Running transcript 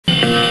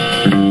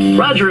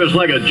Roger is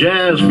like a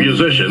jazz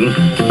musician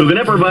who can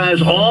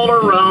improvise all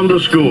around the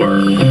score.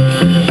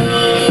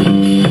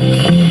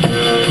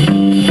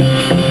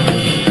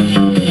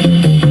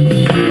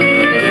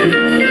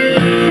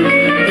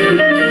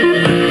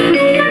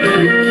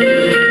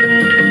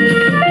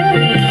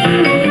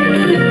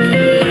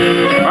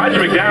 Roger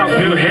McDowell's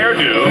new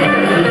hairdo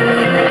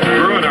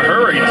grew in a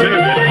hurry, too.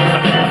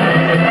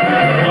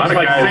 A lot of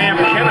like guys, Sam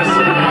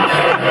Kinison.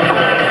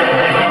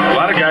 A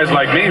lot of guys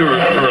like me who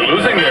are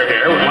losing their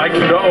hair would like to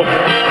know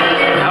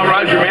how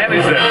Roger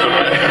managed that.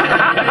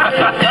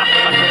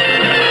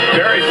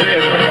 Barry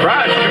said,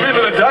 Raj, come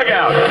into the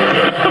dugout.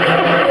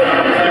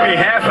 Give me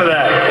half of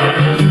that.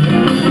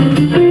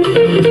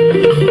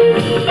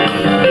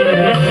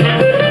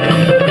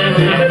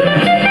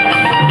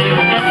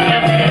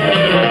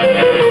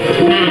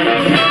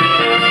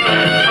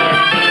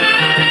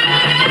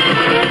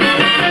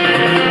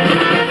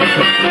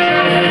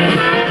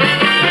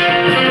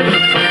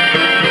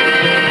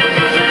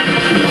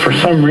 For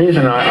some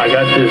reason, I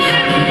got this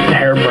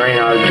harebrained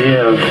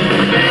idea of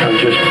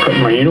just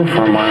putting my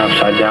uniform on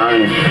upside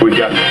down, and we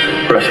got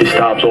Rusty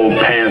Staub's old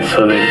pants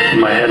so that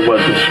my head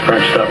wasn't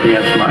scrunched up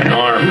against my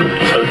arm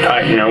so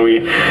tight. You know, we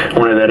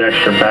wanted that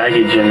extra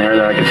baggage in there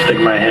that I could stick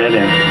my head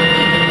in.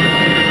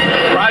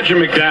 Roger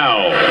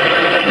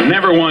McDowell,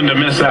 never one to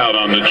miss out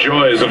on the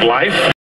joys of life.